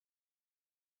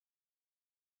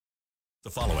The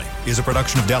following is a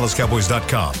production of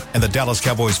DallasCowboys.com and the Dallas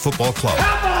Cowboys Football Club.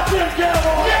 How about them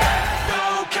Cowboys? Yeah!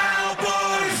 Go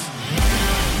Cowboys!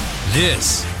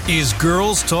 This is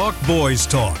Girls Talk, Boys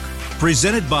Talk,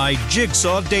 presented by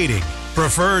Jigsaw Dating,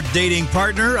 preferred dating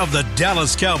partner of the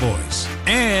Dallas Cowboys,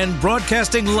 and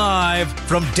broadcasting live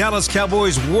from Dallas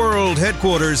Cowboys World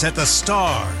Headquarters at the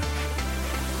Star.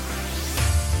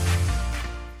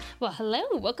 Well, hello.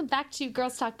 Welcome back to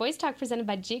Girls Talk, Boys Talk, presented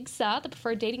by Jigsaw, the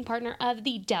preferred dating partner of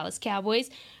the Dallas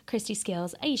Cowboys. Christy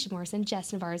Scales, Aisha Morrison,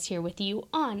 Jess Navarre is here with you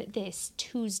on this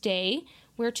Tuesday.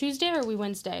 We're Tuesday or are we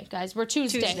Wednesday, guys? We're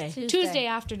Tuesday. Tuesday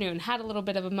afternoon. Had a little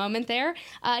bit of a moment there.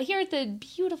 Here at the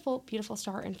beautiful, beautiful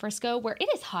Star in Frisco, where it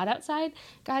is hot outside.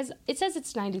 Guys, it says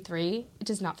it's 93. It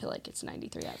does not feel like it's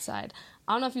 93 outside.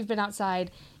 I don't know if you've been outside.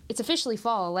 It's officially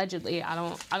fall, allegedly. I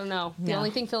don't know. The only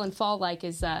thing feeling fall-like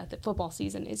is that football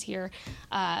season is here.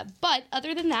 But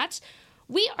other than that,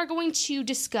 we are going to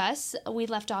discuss, we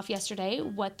left off yesterday,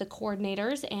 what the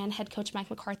coordinators and head coach Mike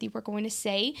McCarthy were going to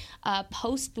say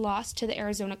post-loss to the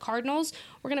Arizona Cardinals.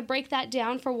 We're going to break that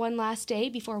down for one last day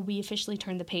before we officially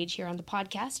turn the page here on the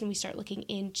podcast and we start looking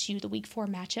into the Week 4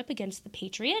 matchup against the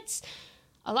Patriots.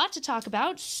 A lot to talk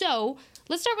about. So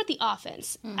let's start with the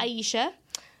offense. Aisha,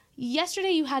 yesterday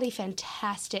you had a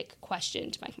fantastic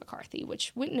question to Mike McCarthy,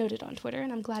 which went noted on Twitter,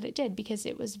 and I'm glad it did because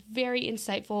it was very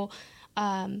insightful,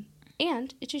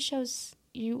 and it just shows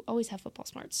you always have football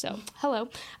smarts. So hello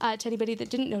to anybody that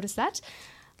didn't notice that.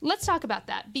 Let's talk about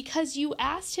that because you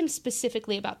asked him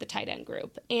specifically about the tight end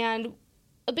group, and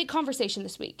a big conversation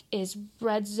this week is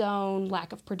red zone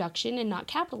lack of production and not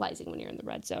capitalizing when you're in the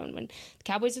red zone. When the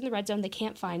Cowboys are in the red zone, they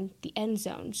can't find the end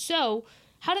zone. So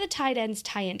how do the tight ends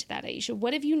tie into that, Aisha?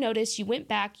 What have you noticed? You went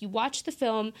back, you watched the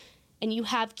film, and you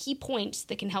have key points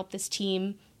that can help this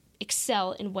team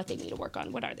excel in what they need to work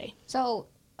on. What are they? So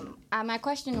my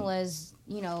question was,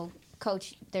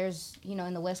 Coach, there's,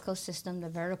 in the West Coast system, the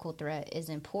vertical threat is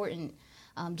important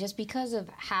just because of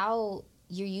how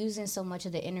you're using so much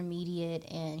of the intermediate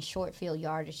and short field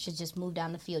yardage to just move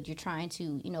down the field. You're trying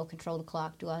to, control the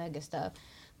clock, do all that good stuff.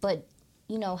 But,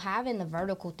 having the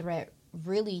vertical threat,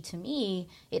 really, to me,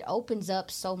 it opens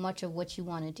up so much of what you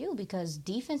want to do because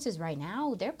defenses right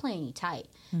now, they're playing you tight.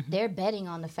 Mm-hmm. They're betting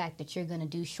on the fact that you're going to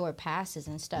do short passes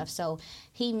and stuff. So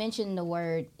he mentioned the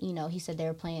word, he said they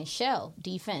were playing shell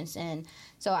defense. And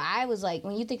so I was like,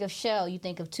 when you think of shell, you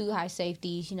think of two high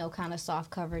safeties, kind of soft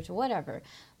coverage or whatever.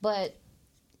 But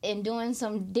in doing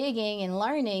some digging and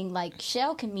learning,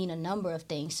 shell can mean a number of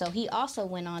things. So he also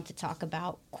went on to talk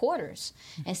about quarters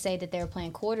and say that they were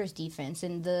playing quarters defense.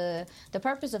 And the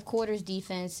purpose of quarters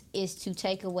defense is to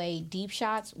take away deep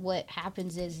shots. What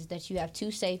happens is that you have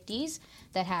two safeties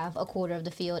that have a quarter of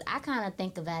the field. I kind of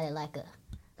think about it like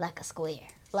a square.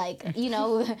 So they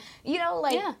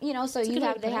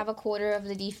have a quarter of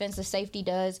the defense, the safety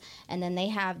does, and then they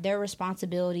have their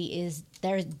responsibility is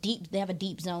they have a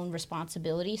deep zone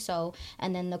responsibility. So,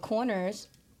 and then the corners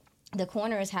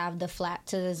have the flat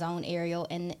to the zone area,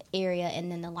 and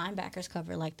then the linebackers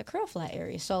cover the curl flat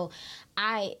area. So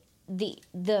the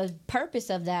purpose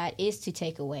of that is to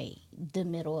take away the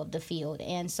middle of the field.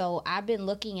 And so I've been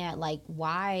looking at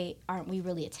why aren't we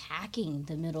really attacking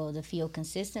the middle of the field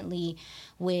consistently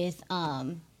with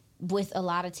a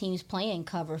lot of teams playing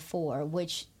cover 4,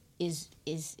 which is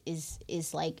it's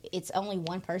only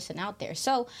one person out there.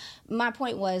 So my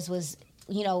point was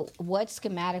what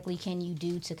schematically can you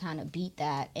do to kind of beat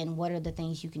that, and what are the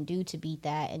things you can do to beat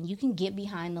that? And you can get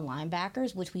behind the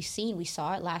linebackers, which we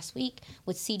saw it last week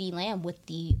with CeeDee Lamb with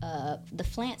the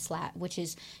slant slap, which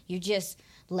is you're just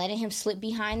letting him slip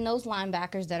behind those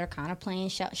linebackers that are kind of playing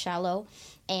shallow,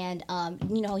 and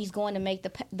he's going to make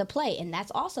the play. And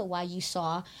that's also why you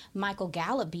saw Michael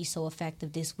Gallup be so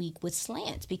effective this week with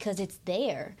slants, because it's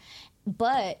there.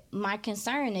 But my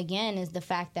concern again is the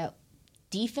fact that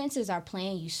defenses are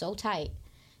playing you so tight,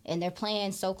 and they're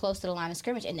playing so close to the line of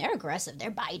scrimmage, and they're aggressive. They're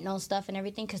biting on stuff and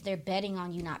everything because they're betting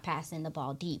on you not passing the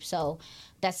ball deep. So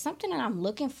that's something that I'm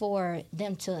looking for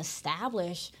them to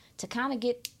establish to kind of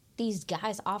get these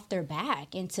guys off their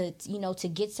back and to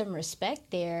get some respect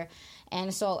there.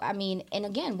 And so, and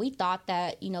again, we thought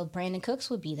that, Brandon Cooks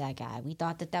would be that guy. We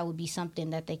thought that would be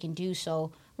something that they can do.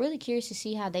 So really curious to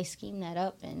see how they scheme that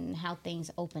up and how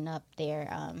things open up there.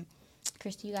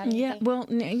 Christy, you got anything? Yeah, well,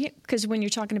 because when you're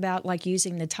talking about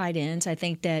using the tight ends, I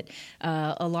think that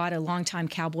a lot of longtime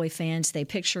Cowboy fans, they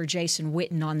picture Jason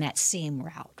Witten on that seam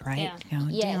route, right?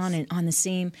 Yeah. Down and on the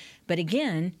seam. But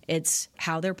again, it's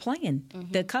how they're playing,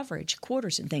 the coverage,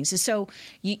 quarters and things. And so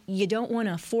you don't want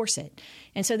to force it.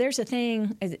 And so there's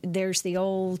the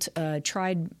old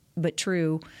tried but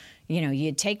true,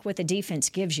 you take what the defense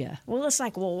gives you. Well, it's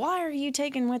like, well, why are you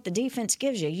taking what the defense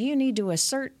gives you? You need to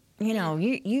assert,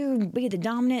 you be the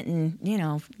dominant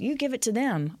and, you give it to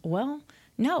them. Well,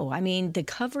 no, I mean, the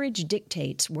coverage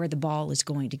dictates where the ball is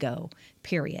going to go,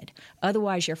 period.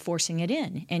 Otherwise, you're forcing it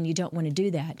in, and you don't want to do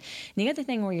that. And the other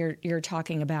thing where you're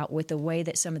talking about with the way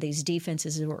that some of these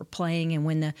defenses are playing and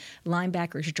when the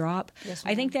linebackers drop, yes,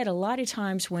 I think that a lot of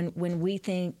times when we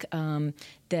think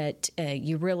that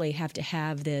you really have to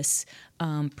have this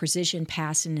precision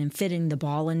passing and fitting the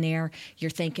ball in there,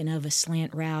 you're thinking of a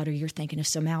slant route or you're thinking of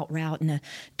some out route, and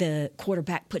the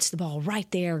quarterback puts the ball right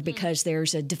there because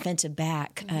there's a defensive back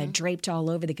draped all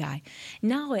over the guy.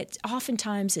 No,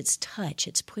 oftentimes it's touch.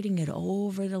 It's putting it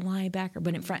over the linebacker,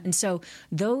 but in front. And so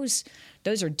those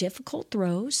are difficult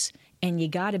throws, and you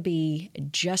got to be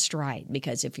just right,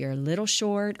 because if you're a little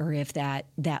short or if that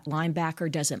linebacker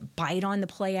doesn't bite on the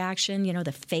play action,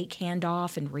 the fake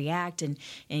handoff and react and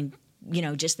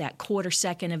just that quarter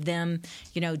second of them,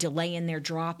 delaying their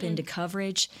drop into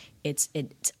coverage, it's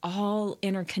all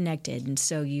interconnected. And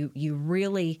so you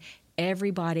really,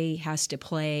 everybody has to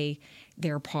play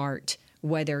their part,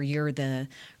 whether you're the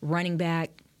running back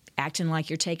acting like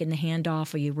you're taking the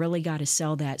handoff, or you really got to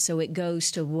sell that. So it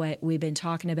goes to what we've been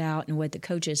talking about and what the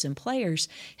coaches and players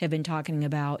have been talking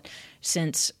about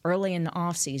since early in the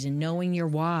offseason, knowing your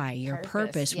why, your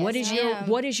purpose. Yes,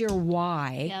 what is your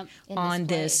why on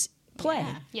this play?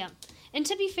 Yeah. And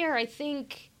to be fair, I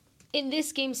think in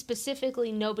this game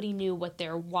specifically, nobody knew what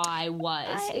their why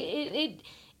was.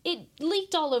 It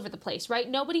leaked all over the place, right?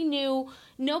 Nobody knew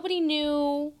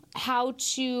how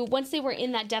to, once they were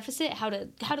in that deficit, how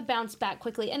to bounce back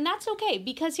quickly. And that's okay,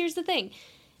 because here's the thing.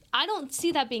 I don't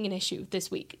see that being an issue this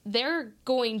week. They're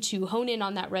going to hone in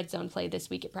on that red zone play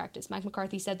this week at practice. Mike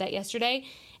McCarthy said that yesterday.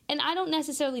 And I don't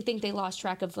necessarily think they lost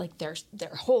track of their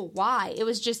whole why. It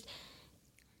was just,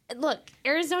 look,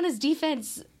 Arizona's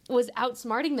defense was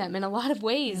outsmarting them in a lot of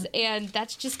ways, and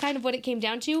that's just kind of what it came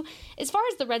down to. As far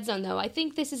as the red zone, though, I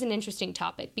think this is an interesting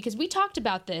topic, because we talked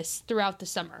about this throughout the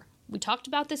summer. We talked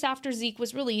about this after Zeke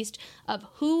was released, of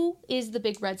who is the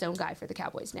big red zone guy for the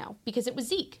Cowboys now, because it was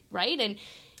Zeke, right? And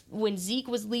when Zeke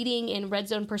was leading in red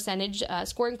zone percentage,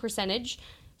 scoring percentage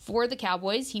for the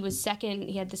Cowboys, he was second.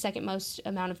 He had the second most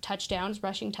amount of touchdowns,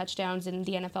 rushing touchdowns in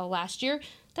the NFL last year.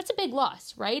 That's a big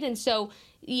loss, right? And so,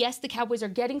 yes, the Cowboys are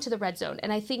getting to the red zone,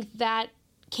 and I think that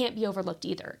can't be overlooked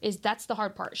either. That's the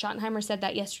hard part. Schottenheimer said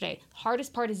that yesterday. The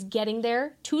hardest part is getting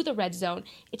there to the red zone.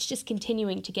 It's just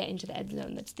continuing to get into the end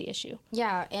zone that's the issue.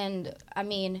 Yeah, and I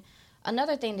mean,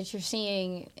 another thing that you're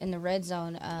seeing in the red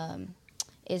zone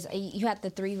is you had the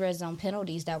 3 red zone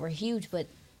penalties that were huge, but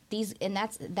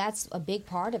that's a big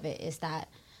part of it, is that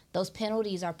those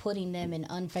penalties are putting them in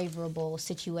unfavorable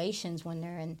situations when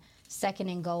they're in second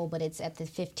and goal, but it's at the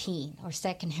 15, or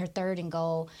second or third and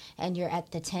goal, and you're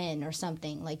at the 10 or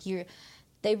something.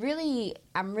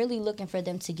 I'm really looking for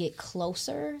them to get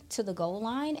closer to the goal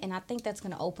line, and I think that's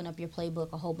going to open up your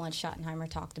playbook a whole bunch. Schottenheimer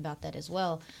talked about that as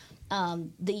well.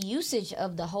 The usage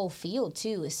of the whole field,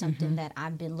 too, is something that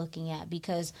I've been looking at,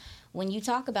 because when you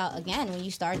talk about, again, when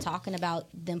you start talking about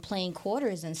them playing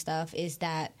quarters and stuff, is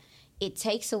that it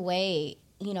takes away,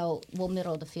 middle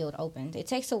of the field opened. It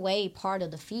takes away part of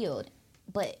the field,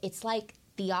 but it's like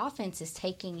the offense is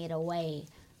taking it away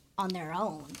on their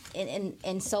own.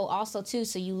 And so also, too,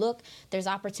 so you look, there's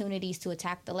opportunities to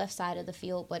attack the left side of the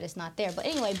field, but it's not there. But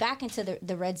anyway, back into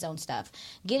the red zone stuff.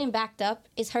 Getting backed up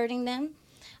is hurting them.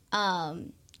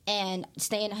 And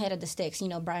staying ahead of the sticks.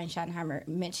 Brian Schottenheimer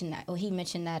mentioned that. Well, he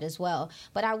mentioned that as well.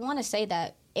 But I want to say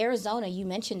that Arizona, you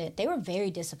mentioned it, they were very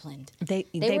disciplined. They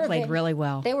played really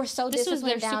well. They were so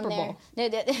disciplined down there.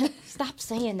 Super Bowl. Stop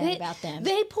saying that about them.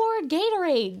 They poured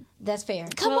Gatorade. That's fair.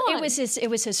 Come on. It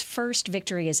was his first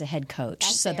victory as a head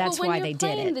coach, that's why they did it.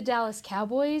 When you're playing the Dallas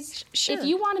Cowboys, if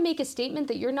you want to make a statement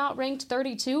that you're not ranked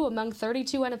 32 among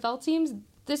 32 NFL teams,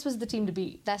 this was the team to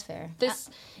beat. That's fair.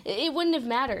 It wouldn't have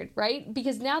mattered, right?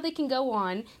 Because now they can go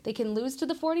on, they can lose to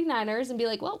the 49ers and be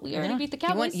like, well, we already beat the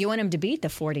Cowboys. You want them to beat the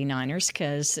 49ers,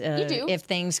 because if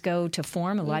things go to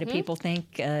form, a lot of people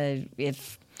think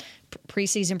if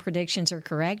preseason predictions are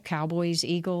correct, Cowboys,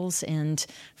 Eagles, and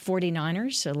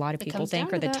 49ers, a lot of people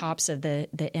think are the tops of the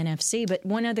NFC. But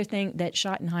one other thing that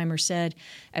Schottenheimer said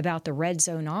about the red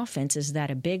zone offense is that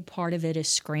a big part of it is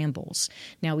scrambles.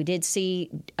 Now, we did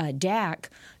see Dak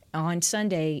on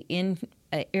Sunday in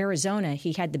Arizona.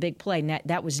 He had the big play, and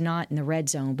that was not in the red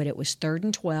zone, but it was 3rd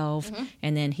and 12,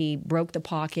 and then he broke the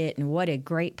pocket, and what a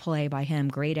great play by him,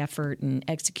 great effort and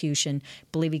execution. I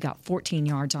believe he got 14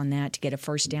 yards on that to get a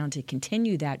first down to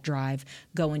continue that drive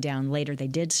going down. Later they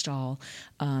did stall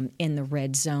in the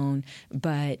red zone,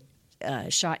 but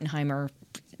Schottenheimer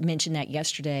mentioned that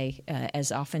yesterday as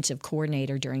offensive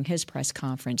coordinator during his press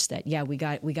conference, that we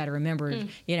got to remember,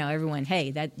 everyone,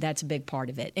 hey, that's a big part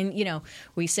of it. And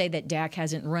we say that Dak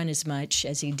hasn't run as much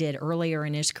as he did earlier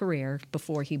in his career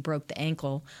before he broke the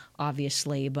ankle,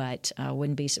 obviously, but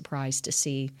wouldn't be surprised to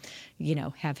see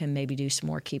have him maybe do some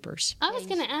more keepers. I was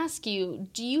going to ask you,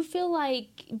 do you feel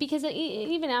like, because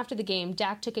even after the game,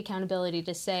 Dak took accountability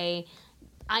to say,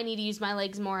 I need to use my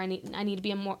legs more. I need to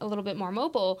be a little bit more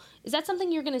mobile. Is that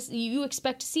something you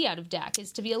expect to see out of Dak?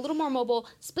 Is to be a little more mobile,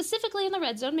 specifically in the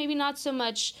red zone? Maybe not so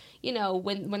much,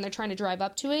 when they're trying to drive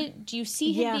up to it. Do you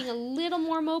see him being a little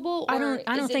more mobile? Or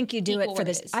I don't think you do it for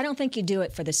this. I don't think you do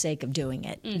it for the sake of doing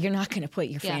it. You're not going to put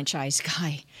your franchise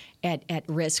guy at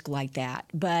risk like that.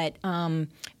 But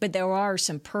there are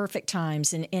some perfect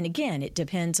times, and again, it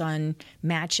depends on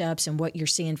matchups and what you're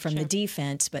seeing from the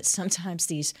defense. But sometimes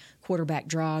these quarterback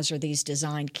draws or these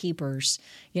designed keepers,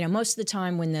 most of the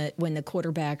time when the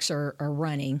quarterbacks are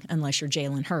running, unless you're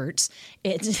Jalen Hurts,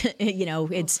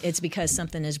 it's because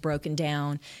something is broken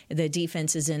down. The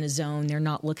defense is in a zone; they're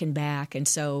not looking back, and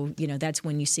so that's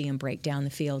when you see them break down the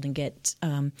field and get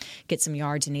some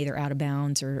yards and either out of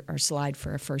bounds or slide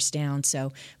for a first down.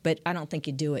 So, but I don't think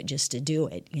you do it just to do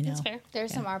it. That's fair.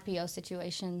 There's some RPO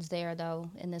situations there though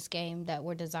in this game that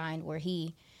were designed where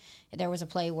there was a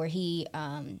play where he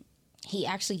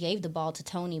actually gave the ball to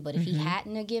Tony, but if he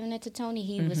hadn't have given it to Tony,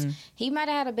 he might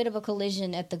have had a bit of a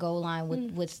collision at the goal line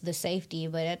with the safety,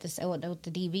 but with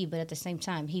the DB. But at the same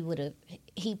time,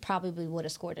 he probably would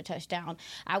have scored a touchdown.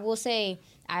 I will say,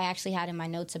 I actually had in my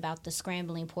notes about the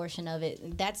scrambling portion of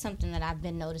it. That's something that I've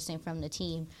been noticing from the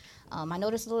team. I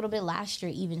noticed a little bit last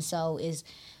year, even so, is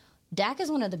Dak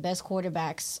is one of the best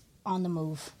quarterbacks on the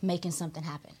move, making something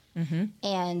happen,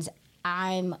 and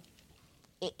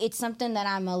it's something that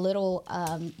I'm a little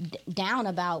down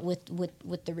about with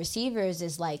the receivers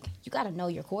is like, you got to know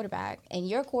your quarterback. And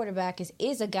your quarterback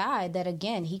is a guy that,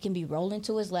 again, he can be rolling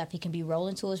to his left, he can be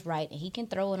rolling to his right, and he can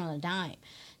throw it on a dime.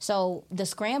 So the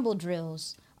scramble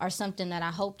drills are something that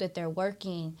I hope that they're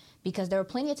working, because there were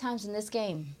plenty of times in this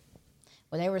game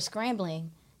where they were scrambling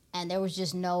and there was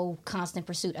just no constant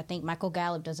pursuit. I think Michael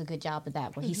Gallup does a good job of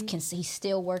that, where he's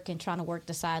still working, trying to work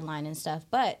the sideline and stuff.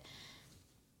 But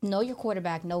know your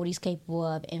quarterback, know what he's capable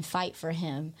of, and fight for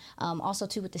him. Also,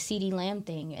 too, with the CeeDee Lamb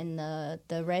thing in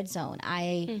the red zone,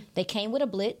 they came with a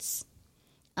blitz,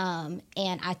 and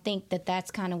I think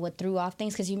that's kind of what threw off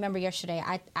things. Because you remember yesterday,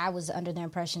 I was under the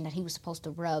impression that he was supposed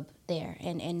to rub there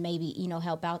and maybe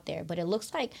help out there, but it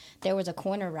looks like there was a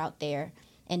corner route there,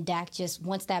 and Dak just,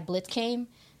 once that blitz came,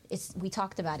 we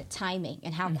talked about it, timing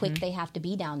and how quick they have to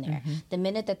be down there. The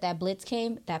minute that blitz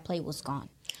came, that play was gone.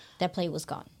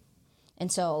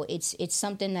 And so it's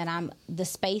something that the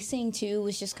spacing too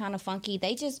was just kind of funky.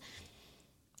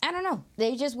 I don't know.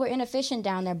 They just were inefficient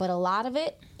down there. But a lot of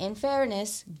it, in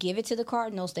fairness, give it to the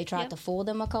Cardinals. They tried to fool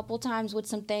them a couple times with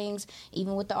some things.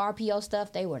 Even with the RPO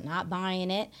stuff, they were not buying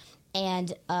it.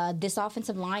 And this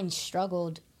offensive line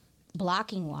struggled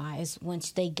blocking-wise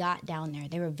once they got down there.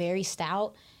 They were very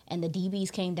stout, and the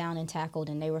DBs came down and tackled,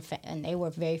 and they were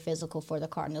very physical for the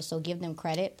Cardinals. So give them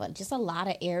credit. But just a lot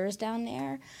of errors down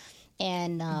there.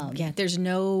 And there's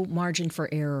no margin for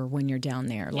error when you're down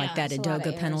there. Like that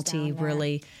Udoka penalty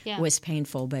really was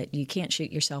painful, but you can't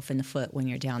shoot yourself in the foot when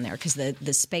you're down there because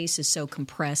the space is so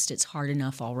compressed, it's hard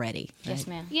enough already. Right? Yes,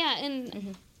 ma'am. Yeah,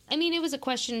 and I mean, it was a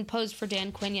question posed for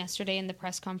Dan Quinn yesterday in the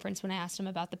press conference when I asked him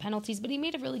about the penalties, but he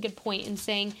made a really good point in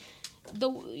saying,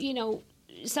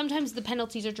 sometimes the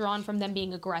penalties are drawn from them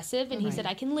being aggressive, and he said,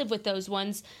 I can live with those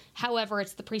ones. However,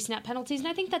 it's the pre-snap penalties, and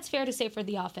I think that's fair to say for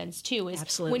the offense, too, is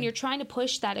Absolutely. When you're trying to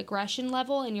push that aggression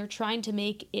level and you're trying to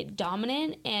make it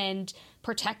dominant and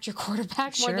protect your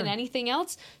quarterback more than anything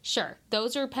else, sure,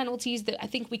 those are penalties that I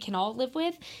think we can all live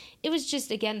with. It was just,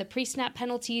 again, the pre-snap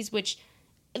penalties, which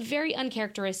very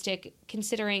uncharacteristic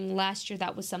considering last year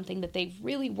that was something that they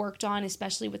really worked on,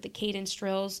 especially with the cadence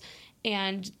drills,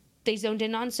 and they zoned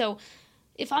in on. So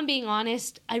if I'm being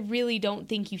honest, I really don't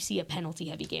think you see a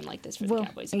penalty-heavy game like this for the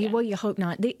Cowboys again. Well, you hope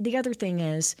not. The other thing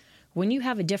is, when you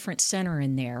have a different center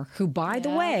in there, who, by the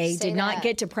way, did not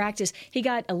get to practice. He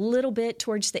got a little bit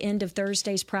towards the end of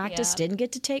Thursday's practice, didn't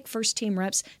get to take first-team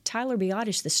reps. Tyler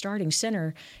Biadasz, the starting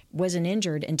center, wasn't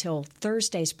injured until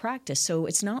Thursday's practice. So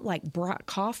it's not like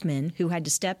Brock Hoffman, who had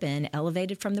to step in,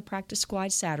 elevated from the practice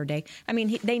squad Saturday. I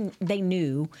mean, they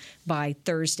knew by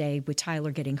Thursday with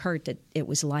Tyler getting hurt that it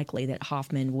was likely that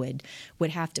Hoffman would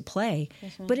have to play.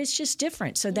 But it's just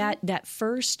different. So that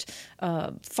first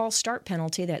false start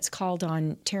penalty that's called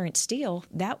on Terrence Steele,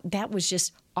 that was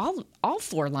just all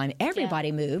four line.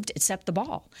 Everybody moved except the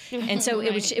ball, and so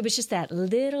it was just that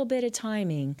little bit of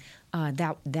timing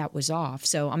that was off.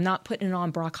 So I'm not putting it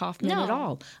on Brock Hoffman at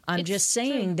all. I'm just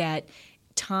saying that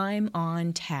time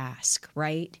on task,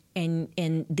 right?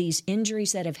 And these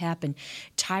injuries that have happened,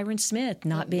 Tyron Smith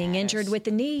not being injured with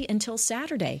the knee until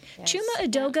Saturday. Yes. Chuma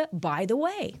Edoga, by the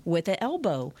way, with an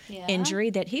elbow injury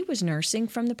that he was nursing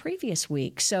from the previous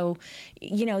week. So,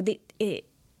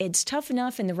 it's tough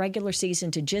enough in the regular season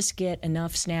to just get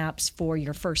enough snaps for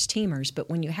your first teamers. But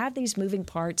when you have these moving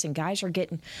parts and guys are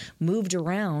getting moved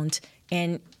around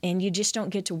and you just don't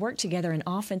get to work together, an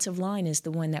offensive line is the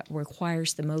one that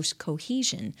requires the most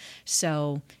cohesion.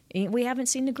 So we haven't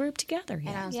seen the group together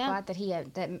yet. And I'm glad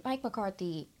that Mike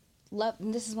McCarthy loved,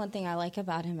 and this is one thing I like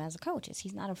about him as a coach, is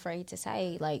he's not afraid to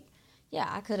say, like, yeah,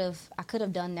 I could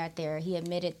have done that there. He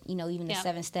admitted, even the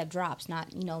 7-step drops, not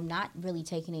really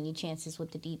taking any chances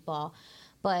with the deep ball.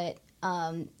 But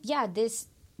and that's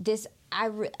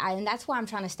why I'm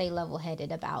trying to stay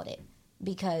level-headed about it,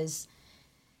 because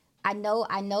I know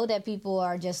that people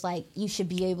are just like, you should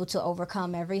be able to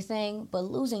overcome everything, but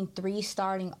losing 3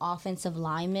 starting offensive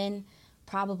linemen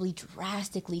probably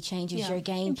drastically changes your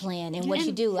game plan and what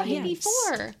you do.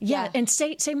 Before. Yeah, and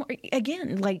say more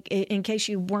again, like in case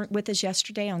you weren't with us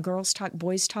yesterday on Girls Talk,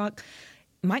 Boys Talk,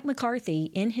 Mike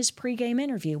McCarthy in his pregame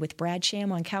interview with Brad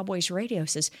Sham on Cowboys Radio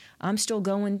says, I was still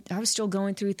going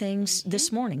through things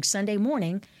this morning, Sunday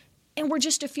morning, and we're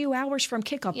just a few hours from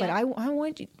kickoff. But I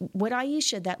want what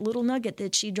Aisha, that little nugget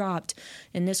that she dropped,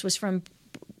 and this was from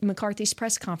McCarthy's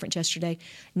press conference yesterday,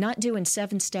 not doing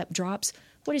 7-step drops.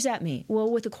 What does that mean? Well,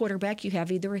 with a quarterback, you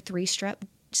have either a 3-step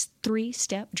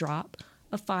drop,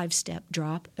 a 5-step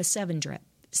drop, a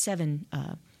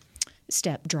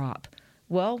 7-step drop.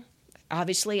 Well,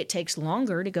 obviously, it takes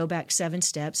longer to go back 7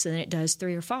 steps than it does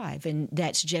 3 or 5, and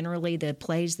that's generally the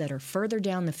plays that are further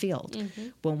down the field. Mm-hmm.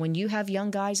 Well, when you have young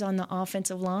guys on the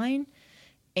offensive line,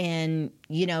 and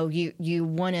you're not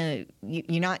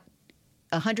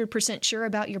 100% sure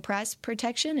about your pass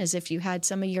protection, as if you had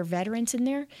some of your veterans in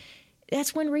there.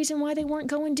 That's one reason why they weren't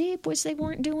going deep, was they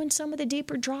weren't doing some of the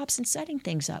deeper drops and setting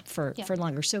things up for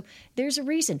longer. So there's a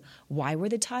reason. Why were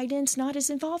the tight ends not as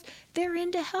involved? They're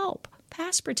in to help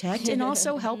pass protect and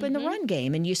also help in the run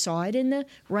game. And you saw it in the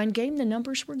run game. The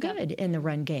numbers were good in the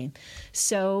run game.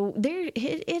 So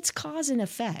it's cause and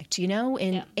effect,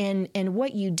 and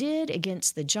what you did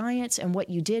against the Giants and what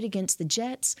you did against the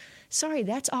Jets,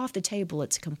 that's off the table.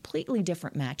 It's a completely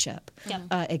different matchup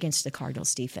against the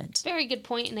Cardinals defense. Very good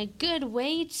point, and a good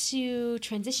way to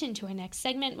transition to our next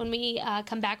segment. When we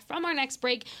come back from our next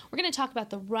break, we're going to talk about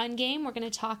the run game. We're going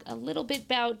to talk a little bit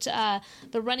about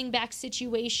the running back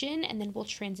situation, and then we'll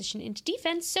transition into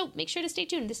defense. So make sure to stay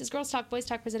tuned. This is Girls Talk, Boys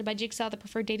Talk, presented by Jigsaw, the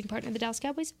preferred dating partner of the Dallas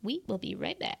Cowboys. We will be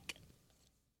right back.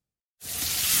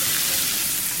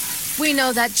 We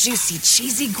know that juicy,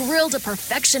 cheesy, grilled to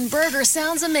perfection burger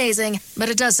sounds amazing, but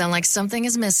it does sound like something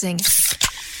is missing.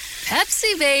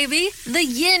 Pepsi, baby! The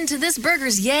yin to this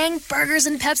burger's yang. Burgers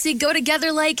and Pepsi go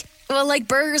together like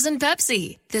burgers and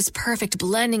Pepsi. This perfect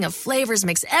blending of flavors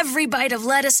makes every bite of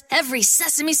lettuce, every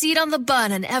sesame seed on the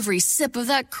bun, and every sip of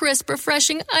that crisp,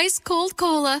 refreshing, ice-cold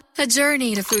cola a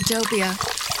journey to Foodtopia.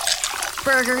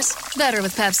 Burgers, better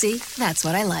with Pepsi. That's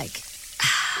what I like.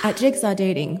 At Jigsaw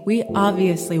Dating, we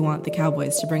obviously want the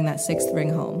Cowboys to bring that 6th ring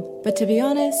home. But to be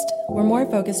honest, we're more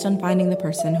focused on finding the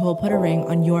person who will put a ring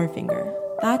on your finger.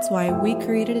 That's why we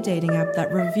created a dating app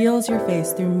that reveals your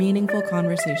face through meaningful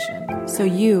conversation, so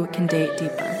you can date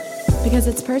deeper. Because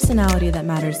it's personality that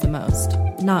matters the most,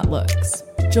 not looks.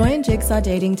 Join Jigsaw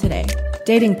Dating today,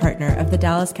 dating partner of the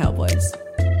Dallas Cowboys.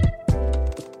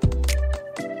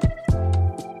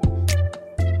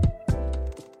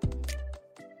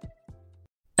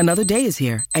 Another day is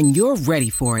here, and you're ready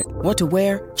for it. What to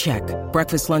wear? Check.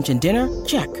 Breakfast, lunch, and dinner?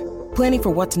 Check. Planning for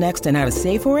what's next and how to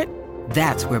save for it?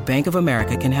 That's where Bank of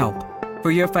America can help. For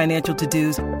your financial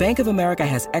to-dos, Bank of America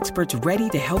has experts ready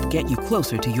to help get you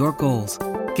closer to your goals.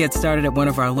 Get started at one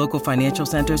of our local financial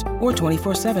centers or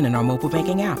 24/7 in our mobile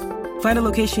banking app. Find a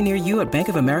location near you at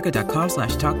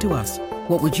bankofamerica.com/talktous.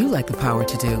 What would you like the power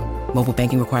to do? Mobile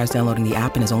banking requires downloading the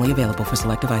app and is only available for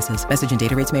select devices. Message and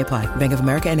data rates may apply. Bank of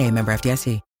America NA, member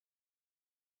FDIC.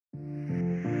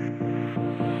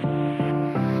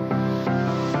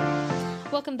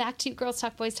 welcome back to Girls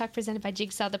Talk Boys Talk, presented by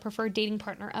Jigsaw, the preferred dating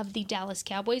partner of the Dallas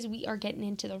Cowboys. We are getting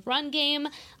into the run game,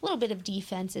 a little bit of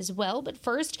defense as well. But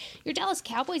first, your Dallas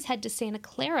Cowboys head to Santa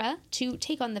Clara to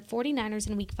take on the 49ers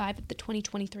in Week 5 of the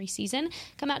 2023 season.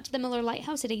 Come out to the Miller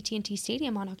Lighthouse at AT&T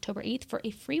Stadium on October 8th for a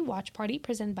free watch party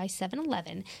presented by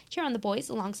 7-Eleven. Cheer on the boys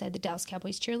alongside the Dallas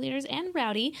Cowboys cheerleaders and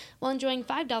Rowdy while enjoying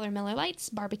 $5 Miller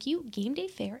Lights, barbecue, game day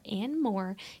fare, and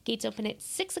more. Gates open at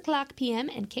 6 o'clock p.m.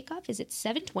 and kickoff is at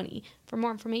 7:20. For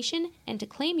more information and to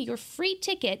claim your free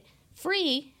ticket,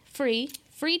 free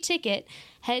ticket,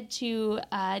 head to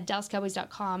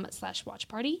DallasCowboys.com/watch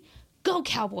party. Go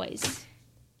Cowboys!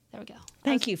 There we go.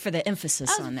 Thank you for the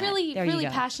emphasis on that. I was really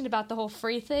passionate about the whole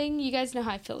free thing. You guys know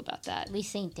how I feel about that. We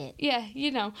synced it. Yeah,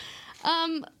 you know.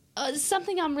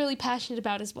 Something I'm really passionate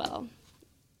about as well.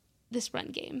 This run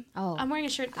game. Oh, I'm wearing a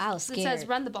shirt that scared. says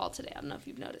 "Run the Ball" today. I don't know if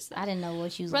you've noticed that. I didn't know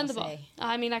what you was Run going the to ball. say.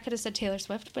 I mean, I could have said Taylor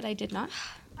Swift, but I did not.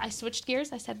 I switched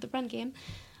gears. I said the run game.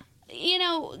 You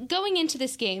know, going into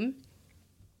this game,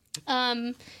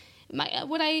 what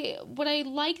I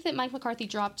like that Mike McCarthy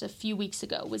dropped a few weeks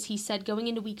ago was he said going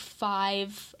into Week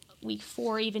 5, Week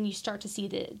 4 even, you start to see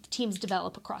the teams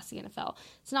develop across the NFL.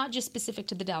 It's not just specific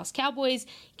to the Dallas Cowboys.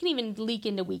 You can even leak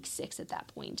into Week 6 at that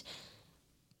point.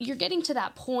 You're getting to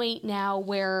that point now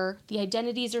where the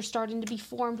identities are starting to be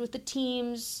formed with the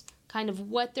teams, kind of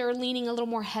what they're leaning a little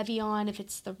more heavy on, if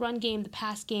it's the run game, the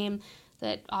pass game,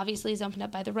 that obviously is opened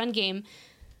up by the run game.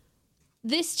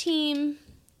 This team,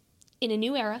 in a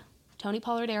new era, Tony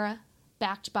Pollard era,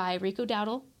 backed by Rico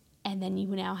Dowdle, and then you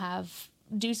now have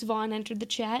Deuce Vaughn entered the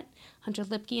chat, Hunter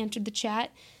Lipke entered the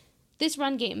chat. This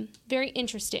run game, very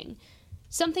interesting.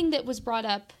 Something that was brought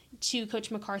up to Coach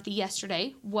McCarthy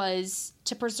yesterday was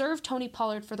to preserve Tony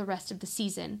Pollard for the rest of the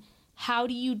season. How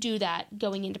do you do that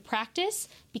going into practice?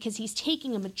 Because he's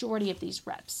taking a majority of these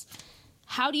reps.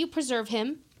 How do you preserve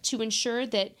him to ensure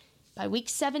that by Week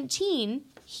 17,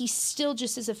 he's still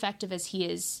just as effective as he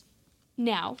is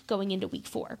now going into Week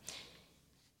 4?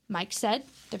 Mike said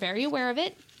they're very aware of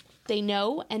it. They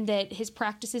know, and that his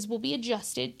practices will be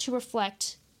adjusted to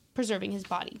reflect preserving his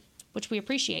body, which we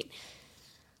appreciate.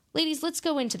 Ladies, let's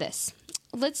go into this.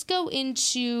 Let's start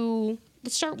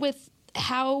with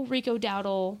how Rico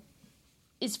Dowdle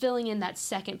is filling in that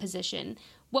second position,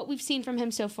 what we've seen from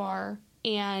him so far,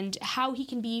 and how he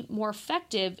can be more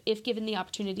effective if given the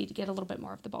opportunity to get a little bit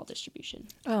more of the ball distribution.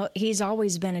 Well, he's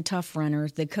always been a tough runner.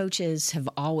 The coaches have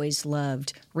always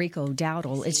loved Rico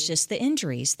Dowdle. It's just the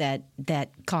injuries that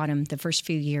caught him the first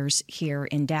few years here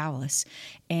in Dallas.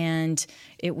 And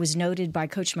it was noted by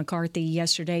Coach McCarthy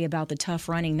yesterday about the tough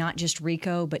running, not just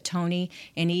Rico, but Tony,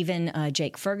 and even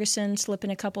Jake Ferguson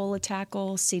slipping a couple of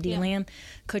tackles, CeeDee Lamb.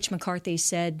 Coach McCarthy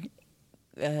said...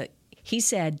 he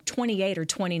said 28 or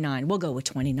 29. We'll go with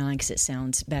 29 because it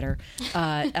sounds better.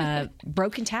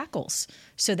 Broken tackles.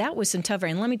 So that was some tougher.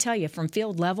 And let me tell you, from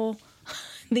field level,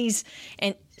 these –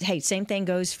 and, hey, same thing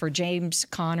goes for James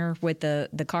Conner with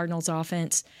the Cardinals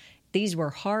offense. These were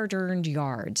hard-earned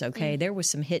yards, okay? There was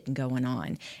some hitting going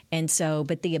on. And so –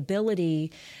 but the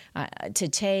ability to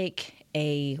take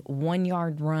a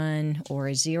 1-yard run or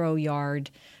a 0-yard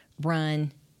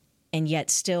run and yet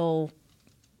still –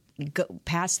 go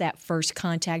past that first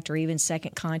contact or even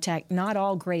second contact. Not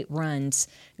all great runs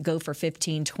go for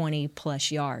 15, 20 plus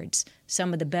yards.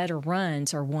 Some of the better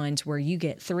runs are ones where you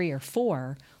get 3 or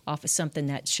 4 off of something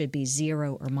that should be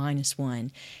 0 or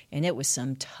 -1. And it was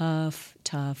some tough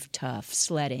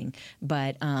sledding.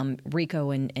 But Rico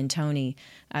and Tony,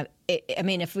 I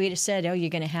mean, if we'd have said, oh, you're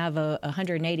going to have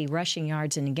 180 rushing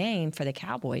yards in a game for the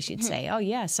Cowboys, you'd say, oh,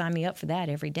 yeah, sign me up for that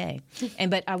every day.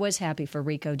 But I was happy for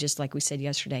Rico, just like we said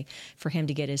yesterday, for him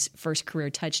to get his first career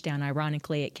touchdown.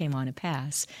 Ironically, it came on a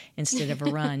pass instead of a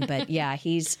run. But, yeah,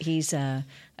 he's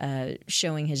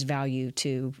showing his value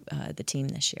to the team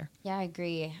this year. Yeah, I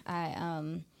agree.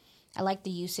 I like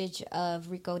the usage of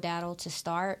Rico Dowdle to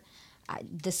start.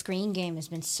 The screen game has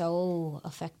been so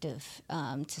effective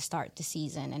to start the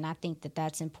season, and I think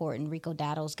that's important. Rico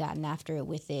Dowdle's gotten after it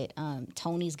with it.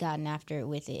 Tony's gotten after it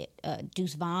with it.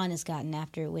 Deuce Vaughn has gotten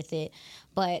after it with it.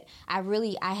 But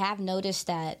I have noticed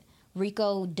that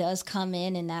Rico does come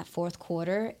in that fourth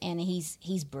quarter, and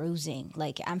he's bruising.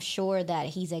 Like, I'm sure that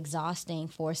he's exhausting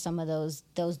for some of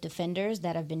those defenders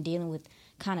that have been dealing with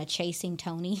kind of chasing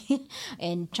Tony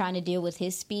and trying to deal with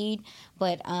his speed.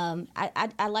 But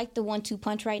I like the 1-2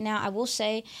 punch right now. I will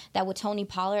say that with Tony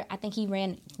Pollard, I think he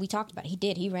ran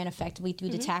effectively through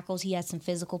the tackles. He had some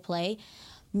physical play.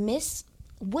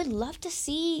 Would love to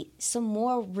see some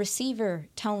more receiver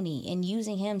Tony and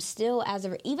using him still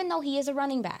even though he is a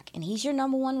running back and he's your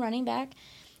number 1 running back.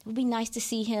 It would be nice to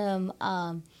see him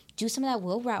do some of that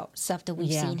wheel route stuff that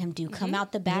we've seen him do. Come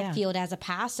out the backfield as a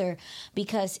passer,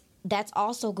 because that's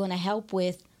also going to help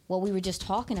with what we were just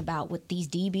talking about with these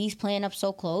DBs playing up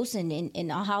so close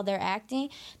and how they're acting.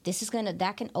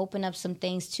 That can open up some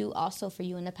things too also for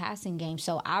you in the passing game.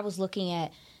 So I was looking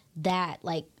at that,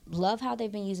 like, love how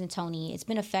they've been using Tony. It's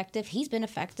been effective. He's been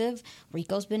effective.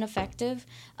 Rico's been effective.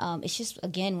 It's just,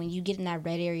 again, when you get in that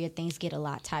red area, things get a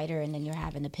lot tighter, and then you're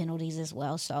having the penalties as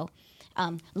well. So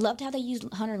loved how they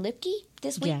used Hunter Lipke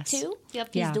this week too.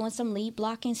 Yep. He's doing some lead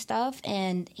blocking stuff,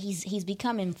 and he's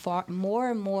becoming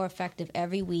more and more effective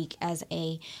every week as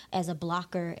a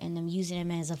blocker, and them using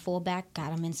him as a fullback,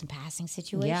 got him in some passing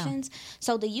situations.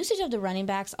 So the usage of the running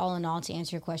backs, all in all, to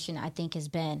answer your question, I think has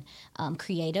been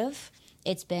creative.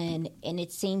 It's been, and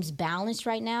it seems balanced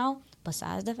right now,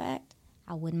 besides the fact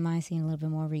I wouldn't mind seeing a little bit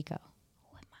more Rico.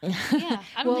 Yeah,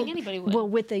 I don't think anybody would. Well,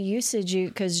 with the usage,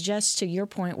 because just to your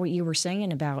point, what you were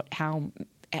saying about how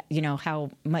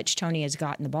much Tony has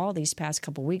gotten the ball these past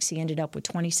couple of weeks, he ended up with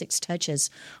 26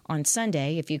 touches on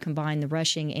Sunday, if you combine the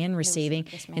rushing and receiving,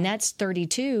 and that's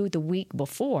 32 the week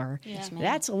before. Yes,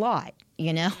 that's a lot,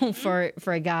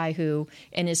 for a guy who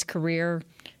in his career,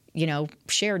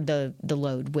 shared the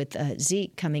load with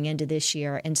Zeke coming into this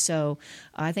year. And so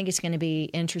I think it's going to be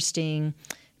interesting,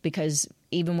 because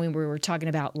even when we were talking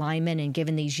about linemen and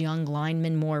giving these young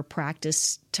linemen more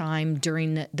practice time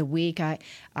during the week,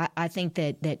 I think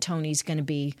that Tony's going to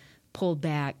be pulled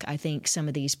back, I think, some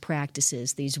of these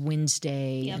practices, these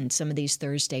Wednesday and some of these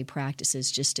Thursday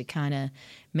practices, just to kind of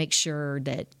make sure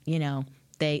that,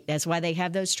 that's why they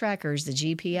have those trackers, the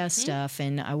GPS stuff,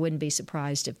 and I wouldn't be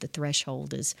surprised if the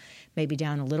threshold is maybe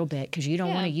down a little bit, because you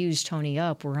don't want to use Tony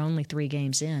up. We're only 3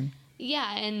 games in.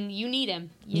 Yeah, and you need him.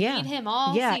 You need him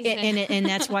all season. Yeah, and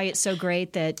that's why it's so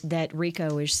great that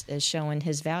Rico is showing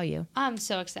his value. I'm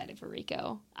so excited for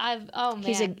Rico. Man.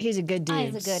 He's a good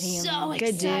dude. He's a good human. So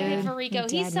good excited dude. for Rico.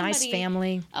 He's He's somebody, nice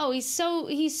family. Oh, he's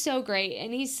so great,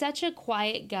 and he's such a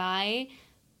quiet guy,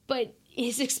 but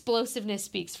his explosiveness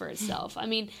speaks for itself. I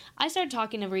mean, I started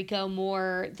talking to Rico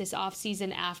more this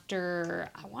offseason after,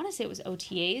 I want to say it was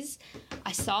OTAs.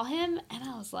 I saw him, and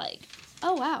I was like,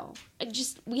 oh, wow.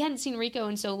 We hadn't seen Rico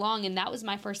in so long, and that was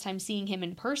my first time seeing him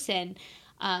in person,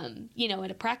 in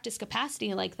a practice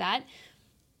capacity like that.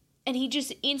 And he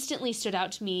just instantly stood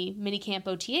out to me, minicamp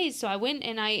OTAs. So I went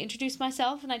and I introduced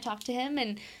myself, and I talked to him,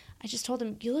 and I just told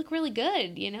him, you look really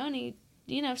good, and he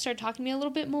started talking to me a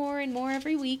little bit more and more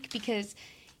every week, because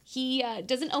he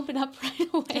doesn't open up right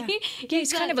away. Yeah,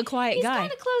 he's kind of a quiet guy. He's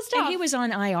kind of closed off. And he was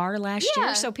on IR last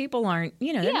year, so people aren't,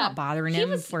 they're not bothering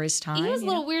him for his time. He was a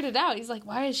little weirded out. He's like,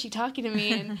 why is she talking to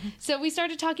me? And so we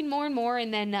started talking more and more,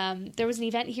 and then there was an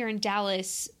event here in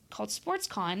Dallas called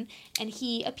SportsCon, and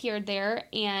he appeared there,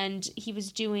 and he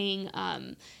was doing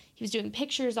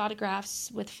pictures, autographs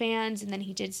with fans, and then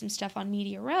he did some stuff on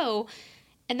Media Row.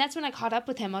 And that's when I caught up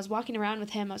with him. I was walking around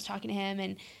with him. I was talking to him.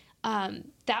 And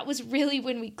that was really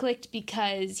when we clicked,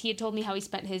 because he had told me how he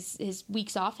spent his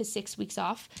weeks off, his 6 weeks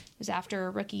off. It was after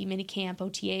rookie minicamp,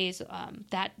 OTAs,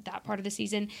 that part of the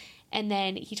season. And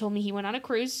then he told me he went on a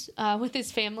cruise with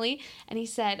his family. And he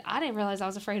said, I didn't realize I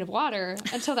was afraid of water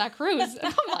until that cruise.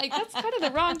 And I'm like, that's kind of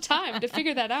the wrong time to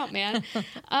figure that out, man.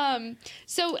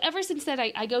 So ever since then,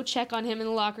 I go check on him in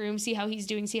the locker room, see how he's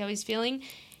doing, see how he's feeling.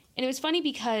 And it was funny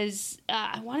because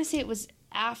I want to say it was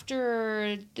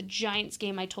after the Giants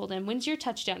game, I told him, when's your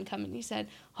touchdown coming? He said,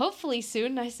 hopefully soon.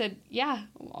 And I said, yeah,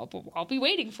 I'll be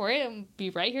waiting for it. I'll be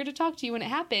right here to talk to you when it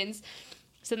happens.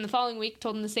 So then the following week,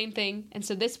 told him the same thing. And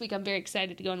so this week, I'm very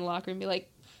excited to go in the locker room and be like,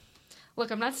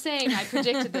 look, I'm not saying I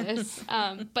predicted this,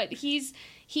 but he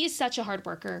is such a hard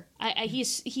worker.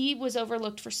 He was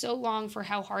overlooked for so long for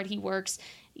how hard he works.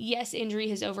 Yes, injury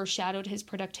has overshadowed his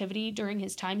productivity during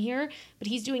his time here, but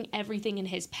he's doing everything in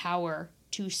his power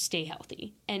to stay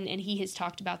healthy. And he has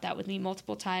talked about that with me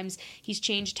multiple times. He's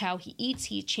changed how he eats.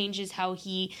 He changes how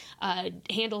he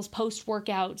handles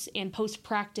post-workouts and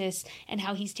post-practice, and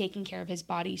how he's taking care of his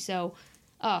body. So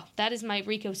that is my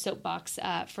Rico soapbox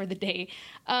for the day.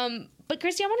 But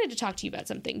Christy, I wanted to talk to you about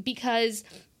something, because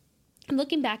I'm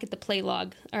looking back at the play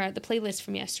log, or the playlist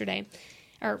from yesterday,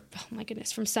 or, oh my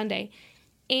goodness, from Sunday.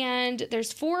 And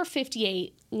there's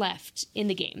 4:58 left in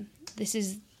the game. This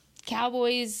is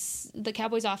the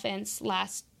Cowboys offense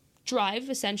last drive,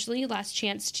 essentially, last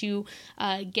chance to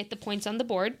get the points on the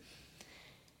board.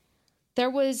 There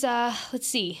was,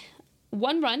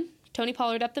 one run, Tony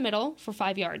Pollard up the middle for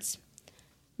 5 yards.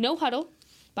 No huddle,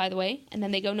 by the way, and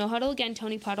then they go no huddle again,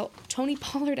 Tony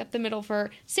Pollard up the middle for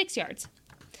 6 yards.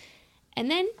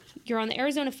 And then you're on the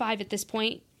Arizona 5 at this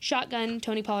point, shotgun,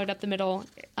 Tony Pollard up the middle,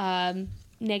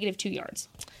 -2 yards.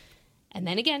 And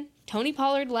then again, Tony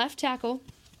Pollard, left tackle,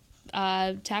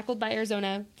 tackled by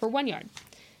Arizona for 1 yard.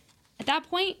 At that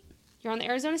point, you're on the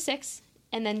Arizona 6,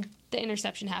 and then the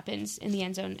interception happens in the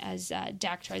end zone as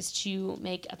Dak tries to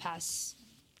make a pass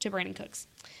to Brandon Cooks.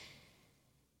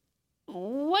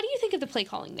 What do you think of the play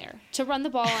calling there to run the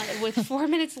ball with 4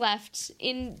 minutes left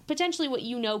in potentially what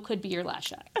you know could be your last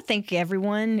shot? I think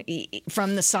everyone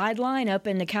from the sideline up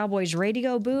in the Cowboys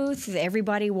radio booth,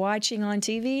 everybody watching on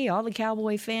TV, all the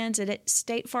Cowboy fans at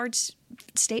State Farm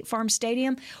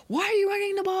Stadium, why are you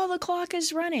running the ball? The clock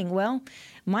is running. Well,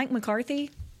 Mike McCarthy,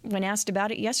 when asked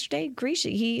about it yesterday,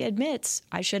 he admits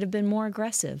I should have been more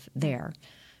aggressive there.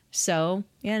 So,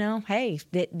 hey,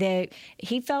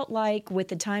 he felt like with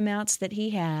the timeouts that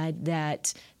he had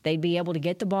that they'd be able to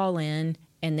get the ball in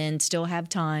and then still have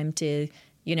time to,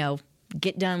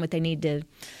 get done what they need to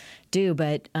do.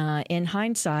 But in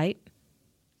hindsight,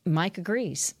 Mike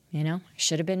agrees,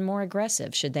 should have been more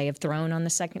aggressive. Should they have thrown on the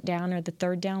second down or the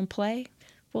third down play?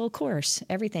 Well, of course,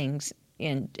 everything's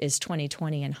is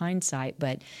 20/20 in hindsight,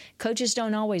 but coaches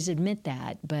don't always admit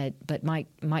that. But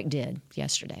Mike did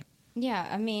yesterday. Yeah,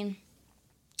 I mean,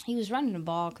 he was running the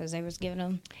ball because they was giving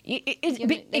him.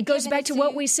 It goes back to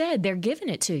what we said. They're giving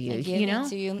it to you. It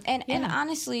to you. And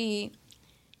honestly,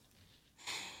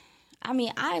 I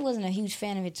mean, I wasn't a huge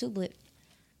fan of it too, but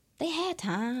they had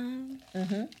time.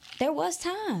 Mm-hmm. There was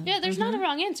time. Yeah, there's not a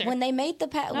wrong answer. When they made the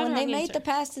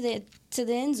pass to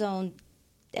the end zone,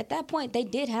 at that point they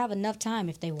did have enough time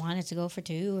if they wanted to go for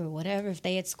two or whatever if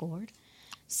they had scored.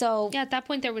 So yeah, at that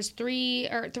point there was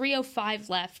 3:05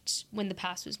 left when the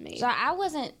pass was made. So I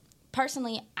wasn't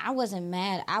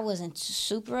mad. I wasn't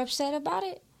super upset about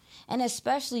it, and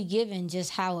especially given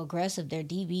just how aggressive their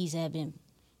DBs have been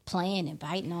playing and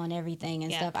biting on everything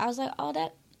and stuff. I was like, oh,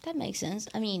 that makes sense.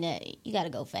 I mean, you got to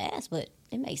go fast, but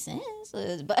it makes sense.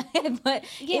 But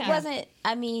it wasn't.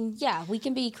 I mean, yeah, we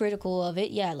can be critical of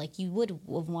it. Yeah, like you would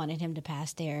have wanted him to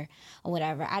pass there or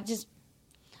whatever. I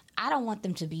don't want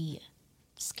them to be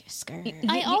scared.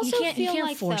 I also feel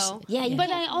like though,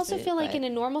 I also feel like in a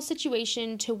normal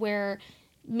situation to where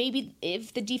maybe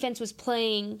if the defense was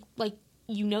playing like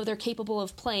they're capable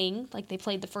of playing, like they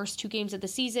played the first 2 games of the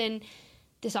season,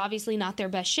 this obviously not their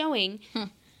best showing.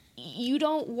 You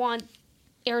don't want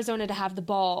Arizona to have the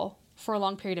ball for a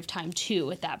long period of time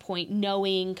too at that point,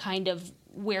 knowing kind of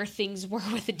where things were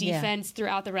with the defense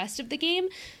throughout the rest of the game.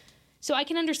 So I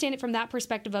can understand it from that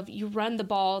perspective of you run the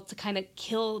ball to kind of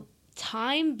kill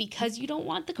time because you don't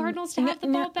want the Cardinals to have the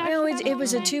ball back. No, it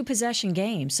was a 2-possession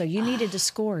game, so you needed to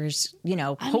score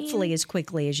hopefully as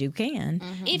quickly as you can.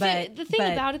 Mm-hmm. The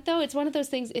thing about it, though, it's one of those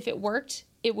things, if it worked,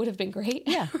 it would have been great.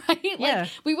 Yeah. Right? Like,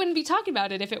 we wouldn't be talking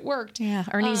about it if it worked. Yeah.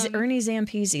 Ernie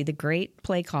Zampese, the great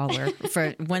play caller,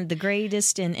 for one of the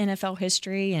greatest in NFL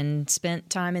history and spent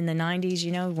time in the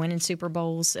 90s, winning Super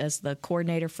Bowls as the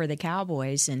coordinator for the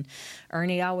Cowboys. And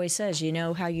Ernie always says,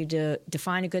 how you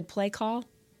define a good play call?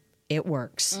 It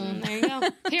works. There you go.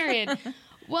 Period.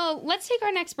 Well, let's take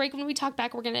our next break. When we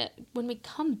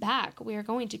come back, we are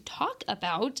going to talk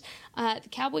about the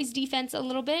Cowboys defense a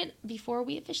little bit before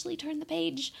we officially turn the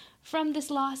page from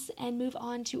this loss and move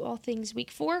on to all things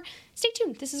week 4. Stay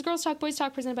tuned. This is Girls Talk, Boys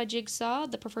Talk, presented by Jigsaw,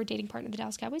 the preferred dating partner of the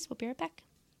Dallas Cowboys. We'll be right back.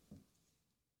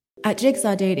 At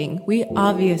Jigsaw Dating, we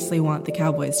obviously want the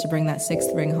Cowboys to bring that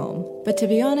 6th ring home. But to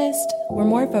be honest, we're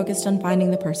more focused on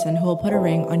finding the person who will put a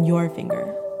ring on your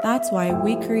finger. That's why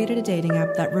we created a dating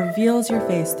app that reveals your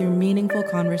face through meaningful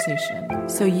conversation,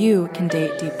 so you can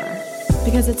date deeper.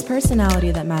 Because it's personality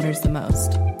that matters the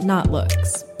most, not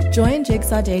looks. Join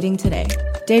Jigsaw Dating today,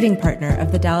 dating partner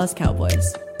of the Dallas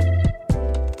Cowboys.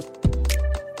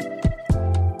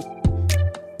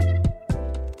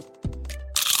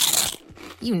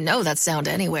 You know that sound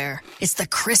anywhere. It's the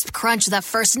crisp crunch of that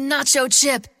first nacho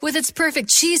chip. With its perfect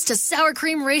cheese to sour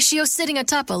cream ratio sitting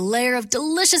atop a layer of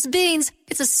delicious beans,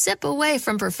 it's a sip away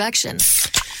from perfection.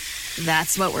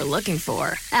 That's what we're looking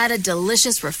for. Add a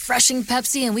delicious, refreshing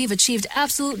Pepsi and we've achieved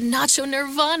absolute nacho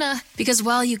nirvana. Because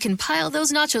while you can pile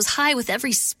those nachos high with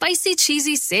every spicy,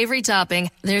 cheesy, savory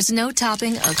topping, there's no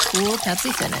topping a cool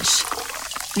Pepsi finish.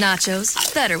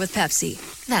 Nachos, better with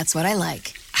Pepsi. That's what I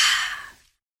like.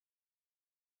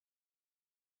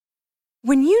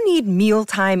 When you need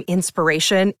mealtime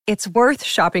inspiration, it's worth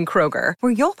shopping Kroger,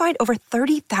 where you'll find over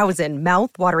 30,000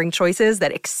 mouth-watering choices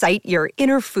that excite your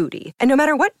inner foodie. And no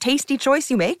matter what tasty choice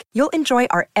you make, you'll enjoy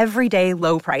our everyday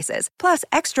low prices, plus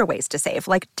extra ways to save,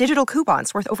 like digital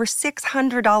coupons worth over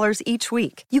 $600 each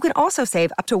week. You can also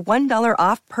save up to $1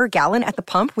 off per gallon at the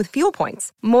pump with fuel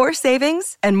points. More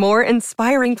savings and more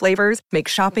inspiring flavors make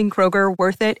shopping Kroger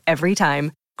worth it every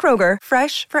time. Kroger,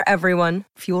 fresh for everyone.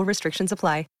 Fuel restrictions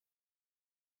apply.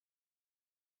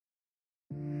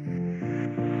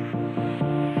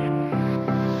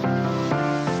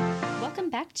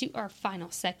 back to our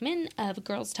final segment of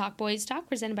Girls Talk, Boys Talk,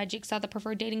 presented by Jigsaw, the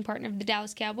preferred dating partner of the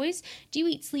Dallas Cowboys. Do you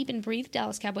eat, sleep, and breathe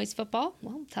Dallas Cowboys football?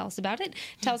 Well, tell us about it.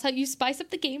 Tell us how you spice up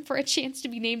the game for a chance to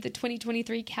be named the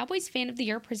 2023 Cowboys Fan of the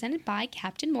Year, presented by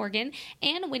Captain Morgan,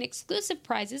 and win exclusive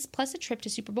prizes plus a trip to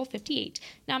Super Bowl 58.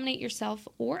 Nominate yourself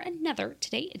or another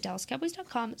today at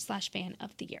DallasCowboys.com/fan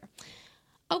of the year.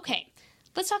 Okay.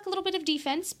 Let's talk a little bit of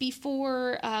defense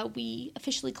before we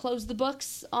officially close the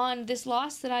books on this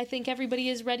loss that I think everybody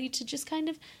is ready to just kind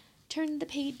of turn the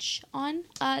page on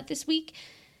this week.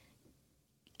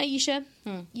 Aisha,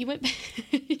 you went...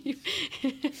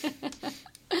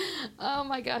 Oh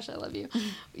my gosh, I love you.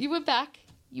 You went back,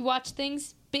 you watched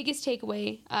things. Biggest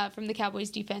takeaway from the Cowboys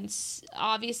defense,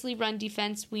 obviously run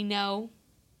defense, we know.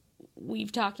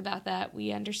 We've talked about that.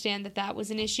 We understand that that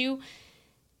was an issue.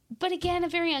 But again, a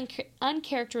very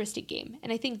uncharacteristic game.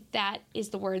 And I think that is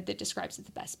the word that describes it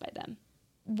the best by them.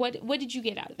 What did you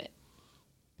get out of it?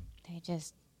 They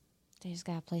just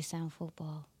got to play sound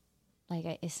football.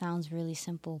 Like, it sounds really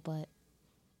simple, but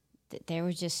there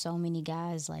were just so many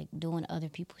guys, like, doing other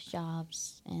people's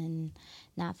jobs and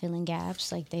not filling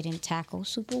gaps. Like, they didn't tackle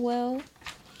super well.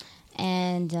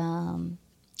 And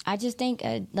I just think,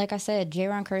 like I said,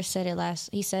 Jaron Kearse said it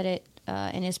he said it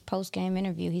in his post-game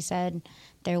interview. He said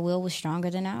their will was stronger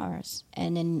than ours.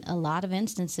 And in a lot of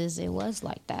instances, it was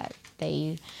like that.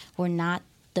 They were not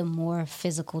the more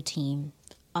physical team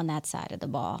on that side of the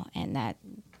ball, and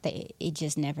it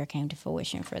just never came to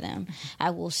fruition for them. I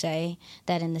will say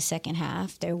that in the second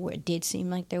half, did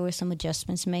seem like there were some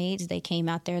adjustments made. They came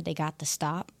out there, they got the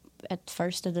stop at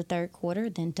first of the third quarter.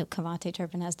 Then Kevontae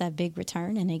Turpin has that big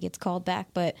return, and it gets called back.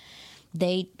 But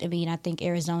I think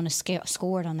Arizona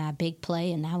scored on that big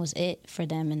play, and that was it for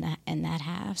them in that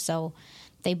half. So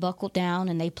they buckled down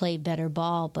and they played better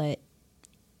ball, but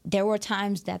there were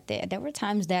times that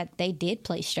they did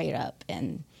play straight up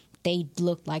and they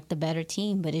looked like the better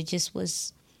team, but it just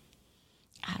was,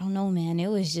 I don't know, man. It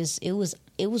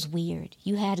was weird.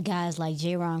 You had guys like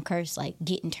Jaron Kearse like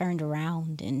getting turned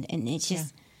around, and it's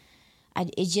just,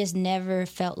 it just never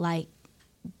felt like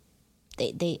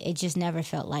it just never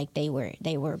felt like they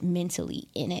were mentally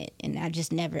in it, and I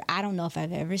don't know if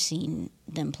I've ever seen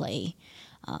them play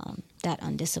that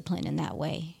undisciplined in that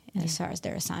way as far as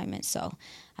their assignments. So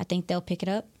I think they'll pick it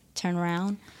up, turn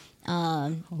around.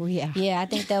 I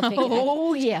think they'll pick it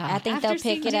up. I think they'll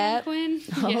pick it up.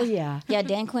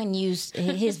 Dan Quinn used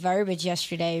his verbiage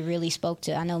yesterday, really spoke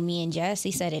to, I know, me and Jess.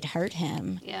 He said it hurt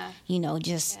him.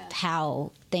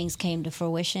 How things came to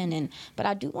fruition. But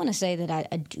I do want to say that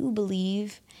I do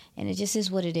believe, and it just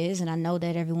is what it is, and I know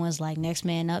that everyone's like next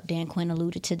man up. Dan Quinn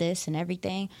alluded to this and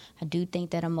everything. I do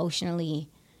think that emotionally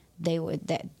there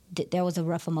was a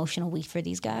rough emotional week for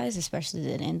these guys,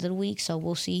 especially at the end of the week. So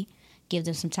we'll see. Give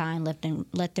them some time, let them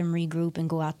regroup and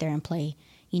go out there and play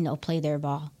their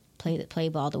ball, play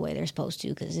ball the way they're supposed to,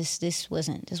 because this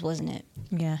wasn't it.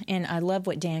 Yeah, and I love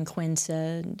what Dan Quinn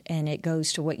said, and it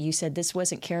goes to what you said. This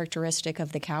wasn't characteristic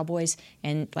of the Cowboys,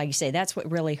 and like you say, that's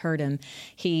what really hurt him.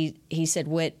 He said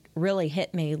what really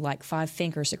hit me like 5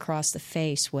 fingers across the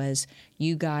face was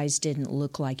you guys didn't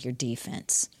look like your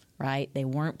defense. Right? They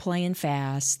weren't playing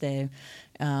fast. And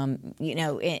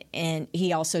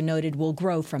he also noted, we'll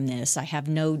grow from this. I have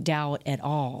no doubt at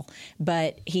all.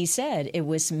 But he said it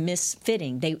was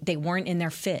misfitting. They weren't in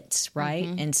their fits, right?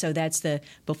 Mm-hmm. And so that's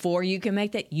before you can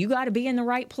make that, you got to be in the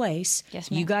right place. Yes,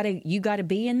 ma'am. You got to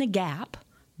be in the gap,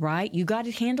 right? You got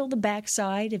to handle the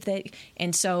backside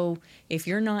and so if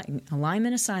you're not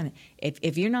alignment assignment,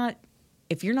 if you're not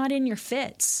in your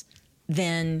fits,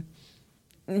 then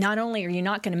not only are you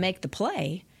not going to make the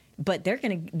play, but they're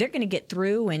going to get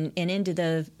through and into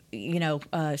the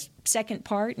second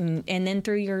part and then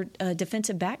through your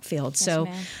defensive backfield. Yes, so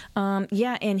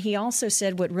and he also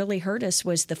said what really hurt us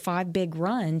was the 5 big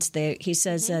runs. He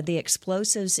says the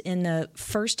explosives in the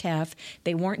first half,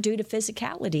 they weren't due to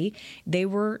physicality, they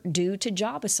were due to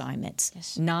job assignments.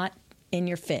 Yes. Not in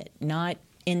your fit, not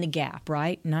in the gap,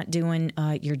 right? Not doing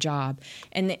your job.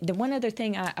 And the one other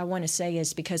thing I want to say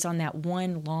is because on that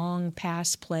one long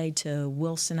pass play to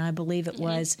Wilson, I believe it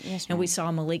was, and we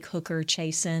saw Malik Hooker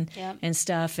chasing and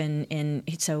stuff, and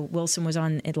so Wilson was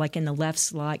on like in the left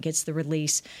slot, gets the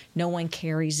release, no one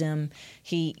carries him.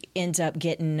 He ends up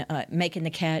making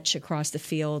the catch across the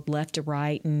field, left to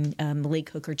right, and Malik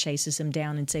Hooker chases him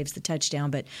down and saves the touchdown.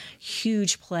 But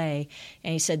huge play,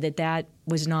 and he said that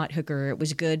was not Hooker. It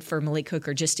was good for Malik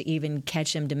Hooker just to even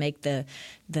catch him to make the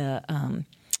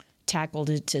tackle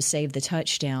to save the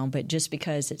touchdown. But just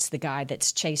because it's the guy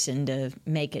that's chasing to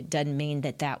make it doesn't mean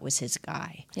that was his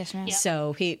guy. Yes, ma'am.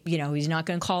 So he's not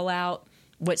going to call out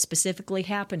what specifically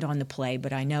happened on the play,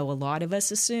 but I know a lot of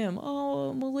us assume,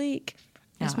 oh, Malik.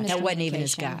 No, that wasn't even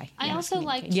his guy. I also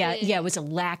liked it was a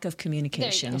lack of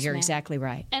communication. You're exactly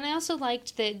right. And I also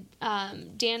liked that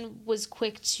Dan was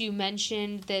quick to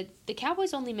mention that the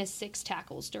Cowboys only missed 6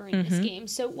 tackles during this game.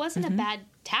 So it wasn't a bad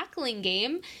tackling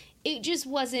game. It just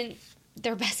wasn't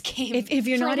their best game if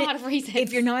you're for not a lot of reasons.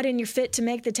 If you're not in your fit to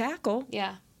make the tackle.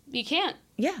 Yeah. You can't.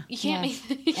 Yeah. You can't make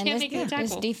the tackle.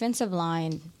 This defensive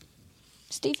line,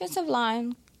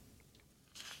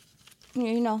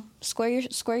 square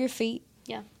your feet.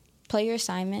 Yeah. Play your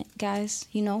assignment, guys.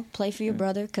 Play for your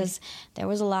brother, because there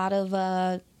was a lot of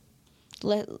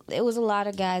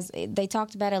guys. They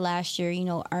talked about it last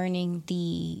year. Earning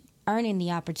the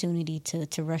opportunity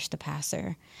to rush the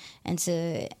passer, and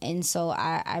so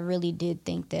I really did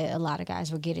think that a lot of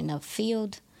guys were getting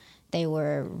upfield. They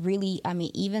were really,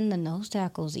 even the nose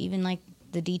tackles, even like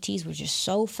the DTs were just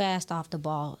so fast off the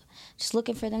ball. Just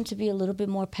looking for them to be a little bit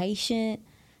more patient,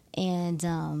 yes,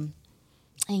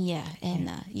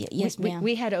 ma'am.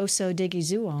 We had Oso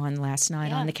Digizua on last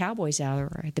night on the Cowboys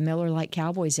Hour, the Miller Lite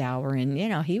Cowboys Hour, and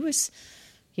he was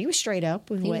straight up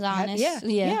with what. He was honest.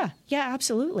 Yeah,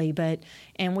 absolutely.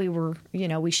 And we were,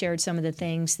 we shared some of the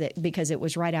things that, because it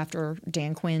was right after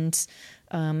Dan Quinn's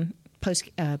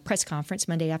press conference,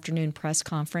 Monday afternoon press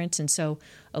conference, and so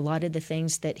a lot of the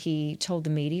things that he told the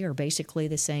media are basically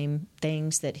the same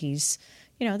things that he's,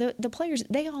 the players,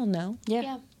 they all know.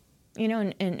 Yeah.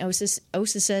 And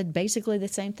Osa said basically the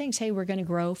same things. Hey, we're going to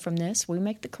grow from this. We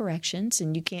make the corrections,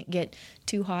 and you can't get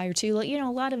too high or too low. A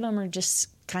lot of them are just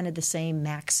kind of the same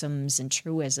maxims and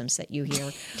truisms that you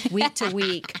hear week to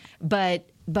week. But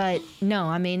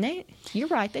no, you're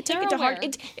right. They take it to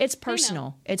heart. It's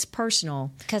personal. It's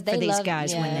personal for these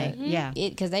guys when they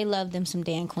because they love them some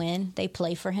Dan Quinn. They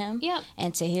play for him. Yeah,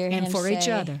 and to hear him for say, each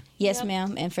other. Yes,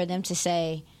 ma'am, and for them to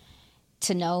say.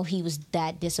 To know he was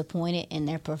that disappointed in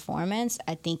their performance,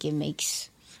 I think it makes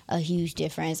a huge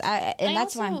difference.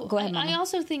 That's why. Go ahead, Mama. I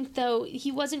also think, though,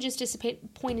 he wasn't just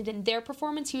disappointed in their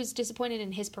performance; he was disappointed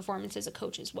in his performance as a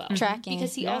coach as well. Tracking,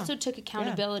 because he also took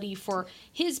accountability for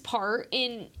his part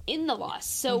in the loss.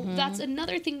 So that's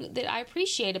another thing that I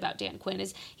appreciate about Dan Quinn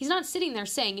is he's not sitting there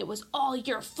saying it was all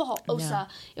your fault, Osa.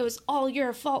 It was all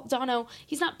your fault, Dono.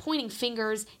 He's not pointing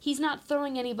fingers. He's not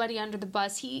throwing anybody under the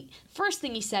bus. First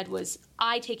thing he said was,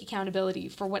 I take accountability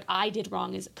for what I did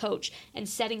wrong as a coach and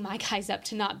setting my guys up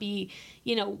to not be,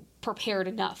 prepared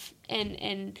enough.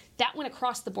 And that went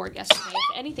across the board yesterday.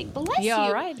 If anything, bless you.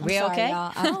 All right? We okay?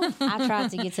 Y'all. I tried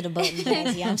to get to the button,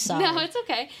 Jazzy. I'm sorry. No, it's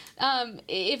okay.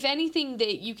 If anything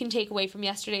that you can take away from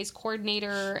yesterday's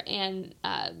coordinator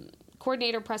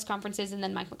press conferences and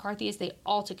then Mike McCarthy is they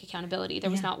all took accountability. There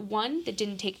was not one that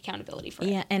didn't take accountability for it.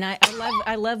 Yeah, and I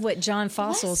love what John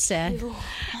Fossil said.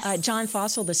 John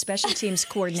Fossil, the special teams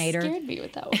coordinator. Scared me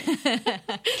with that one.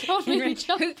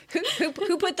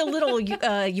 Who put the little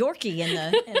Yorkie in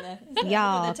the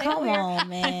y'all? Come on,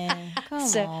 man. Come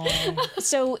on.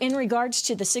 So in regards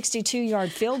to the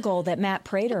 62-yard field goal that Matt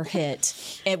Prater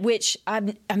hit, at which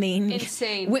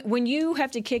insane. When you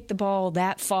have to kick the ball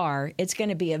that far, it's going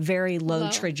to be a very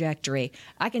low trajectory.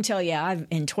 I can tell you,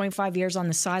 in 25 years on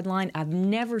the sideline, I've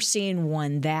never seen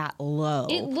one that low.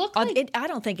 It looked like I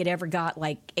don't think it ever got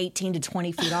like 18 to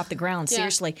 20 feet off the ground.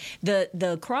 Seriously,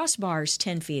 the crossbar's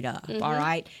 10 feet up. All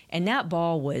right, and that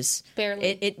ball was barely.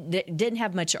 It didn't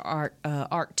have much arc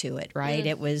to it. Right,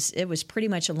 it was pretty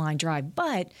much a line drive.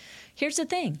 But here's the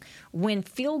thing: when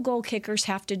field goal kickers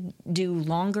have to do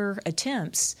longer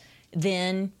attempts,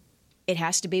 then it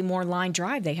has to be more line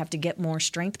drive. They have to get more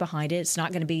strength behind it. It's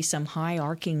not going to be some high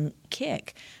arcing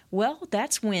kick. Well,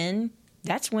 that's when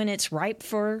it's ripe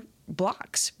for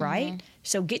blocks, right?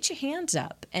 So get your hands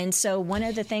up. And so one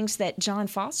of the things that John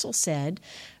Fossil said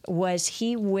was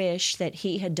he wished that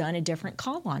he had done a different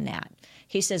call on that.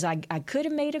 He says, I could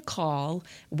have made a call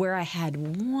where I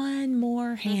had one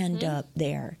more hand up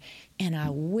there, and I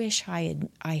wish I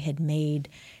had made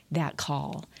that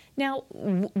call. Now,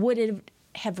 would it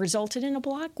have resulted in a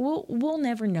block? We'll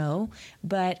never know.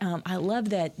 But I love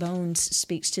that Bones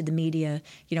speaks to the media.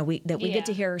 We get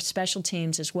to hear special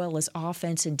teams as well as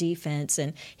offense and defense,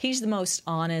 and he's the most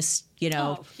honest,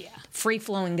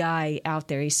 free-flowing guy out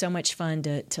there. He's so much fun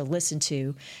to listen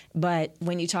to. But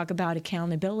when you talk about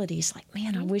accountability, it's like,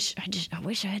 man, I wish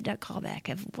I had that call back.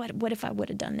 What if I would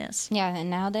have done this? Yeah, and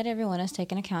now that everyone has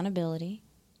taken accountability,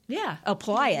 Yeah,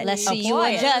 apply it. Let's see you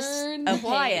adjust.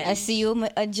 Apply it. I see you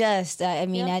adjust. I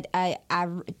mean, I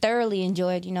thoroughly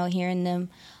enjoyed, hearing them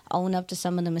own up to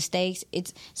some of the mistakes.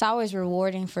 It's always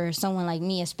rewarding for someone like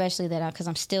me, especially because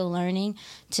I'm still learning,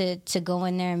 to go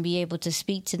in there and be able to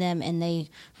speak to them, and they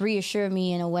reassure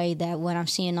me in a way that what I'm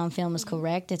seeing on film is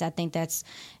correct. I think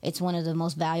it's one of the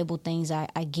most valuable things I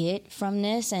get from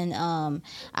this, and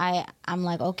I'm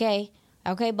like, okay,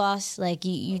 boss, like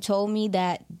you told me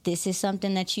that this is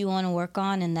something that you want to work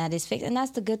on and that is fixed. And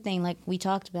that's the good thing, like we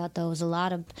talked about, though, is a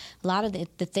lot of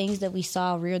the things that we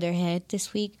saw rear their head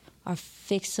this week are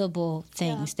fixable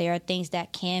things. They are things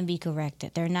that can be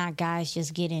corrected. They're not guys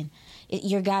just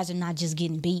your guys are not just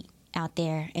getting beat out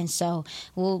there. And so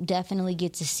we'll definitely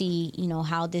get to see,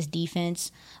 how this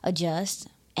defense adjusts,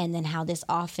 and then how this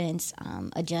offense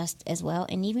adjusts as well,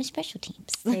 and even special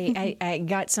teams. Hey, I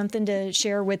got something to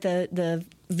share with the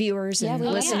viewers and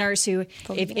listeners who,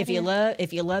 if you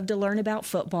love to learn about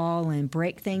football and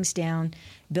break things down,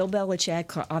 Bill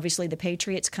Belichick, obviously the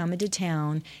Patriots coming to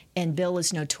town, and Bill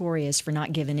is notorious for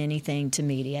not giving anything to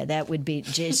media. That would be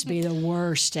the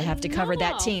worst to have to cover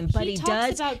that team. But he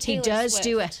does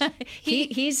do it.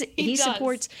 He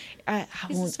supports. I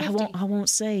won't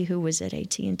say who was at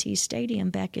AT&T Stadium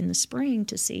back in the spring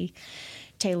to see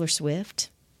Taylor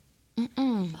Swift.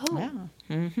 Oh.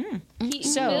 Yeah.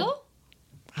 Bill?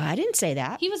 I didn't say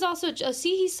that. He was also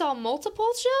he saw multiple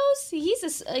shows. He's a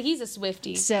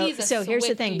Swiftie. So here's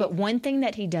the thing. But one thing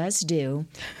that he does do,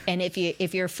 and if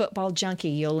you're a football junkie,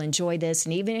 you'll enjoy this.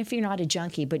 And even if you're not a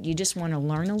junkie, but you just want to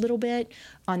learn a little bit,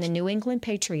 on the New England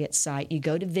Patriots site, you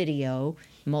go to video,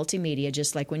 multimedia,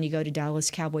 just like when you go to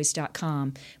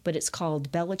DallasCowboys.com, but it's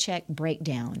called Belichick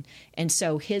Breakdown. And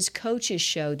so his coaches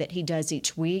show that he does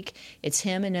each week, it's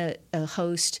him and a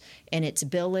host, and it's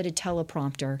Bill at a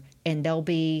teleprompter, and they'll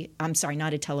be, I'm sorry,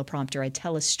 not a teleprompter, a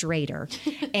telestrator,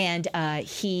 and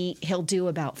he'll do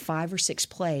about 5 or 6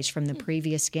 plays from the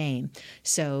previous game.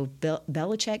 So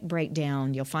Belichick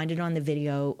Breakdown, you'll find it on the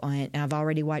video. I've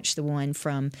already watched the one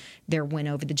from their win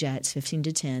over the Jets,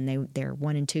 15-10. They're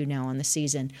 1-2 now on the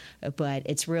season, but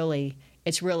it's really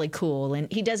cool.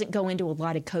 And he doesn't go into a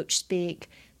lot of coach speak,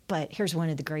 but here's one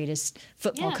of the greatest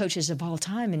football coaches of all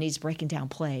time, and he's breaking down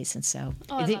plays. And so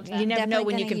you never know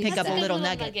when you can pick up a little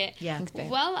nugget. Yeah.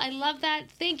 Well, I love that.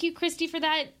 Thank you, Christy, for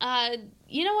that.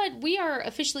 You know what? We are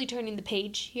officially turning the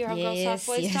page here on Girls Talk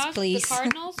Boys Talk. Please. The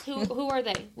Cardinals, who are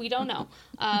they? We don't know.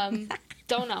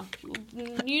 Don't know.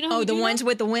 You know? Oh, the ones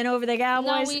with the win over the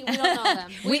Cowboys? No, we don't know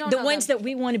them. The ones that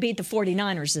we want to beat the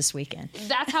 49ers this weekend.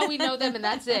 That's how we know them, and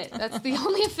that's it. That's the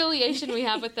only affiliation we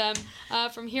have with them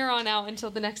from here on out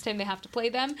until the next time they have to play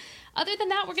them. Other than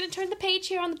that, we're going to turn the page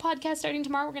here on the podcast starting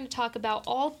tomorrow. We're going to talk about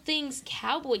all things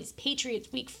Cowboys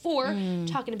Patriots Week 4,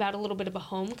 talking about a little bit of a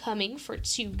homecoming for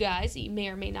 2 guys that you may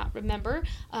or may not remember,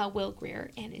 Will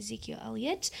Grier and Ezekiel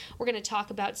Elliott. We're going to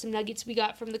talk about some nuggets we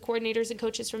got from the coordinators and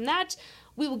coaches from that.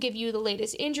 We will give you the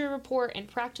latest injury report and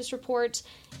practice report.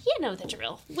 You know the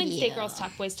drill. Wednesday, Girls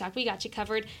Talk, Boys Talk. We got you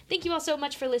covered. Thank you all so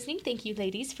much for listening. Thank you,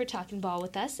 ladies, for talking ball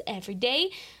with us every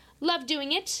day. Love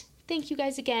doing it. Thank you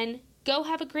guys again. Go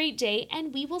have a great day,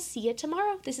 and we will see you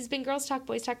tomorrow. This has been Girls Talk,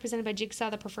 Boys Talk, presented by Jigsaw,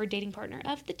 the preferred dating partner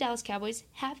of the Dallas Cowboys.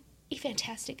 Have a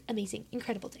fantastic, amazing,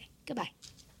 incredible day. Goodbye.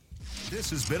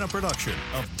 This has been a production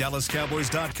of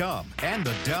DallasCowboys.com and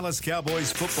the Dallas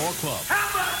Cowboys Football Club. How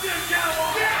about this,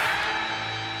 Cowboys?